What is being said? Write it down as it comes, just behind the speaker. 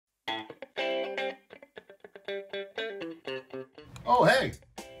Oh, hey,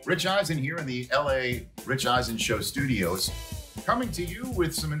 Rich Eisen here in the LA Rich Eisen Show studios, coming to you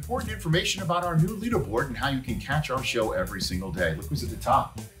with some important information about our new leaderboard and how you can catch our show every single day. Look who's at the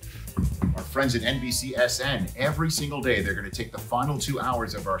top. Our friends at NBCSN. Every single day, they're going to take the final 2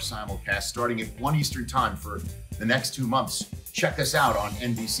 hours of our simulcast starting at 1 Eastern time for the next 2 months. Check us out on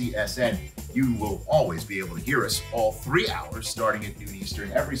NBCSN. You will always be able to hear us all 3 hours starting at noon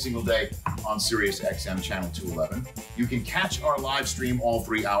Eastern every single day on Sirius XM channel 211. You can catch our live stream all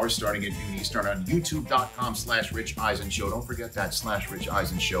 3 hours starting at noon Eastern on youtube.com/Rich Eisen Show. Don't forget that /Rich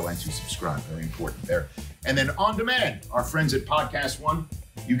Eisen Show and to subscribe. Very important there. And then on demand, our friends at Podcast One.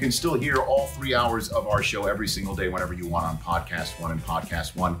 You can still hear all 3 hours of our show every single day whenever you want on Podcast One and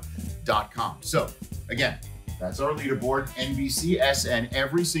podcastone.com. So again, that's our leaderboard, NBCSN,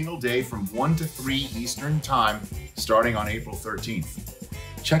 every single day from 1 to 3 Eastern time, starting on April 13th.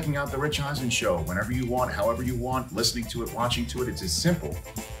 Checking out the Rich Eisen Show whenever you want, however you want, listening to it, watching to it. It's as simple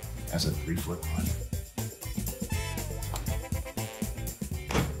as a 3-foot line.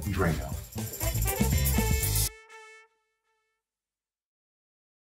 Drano.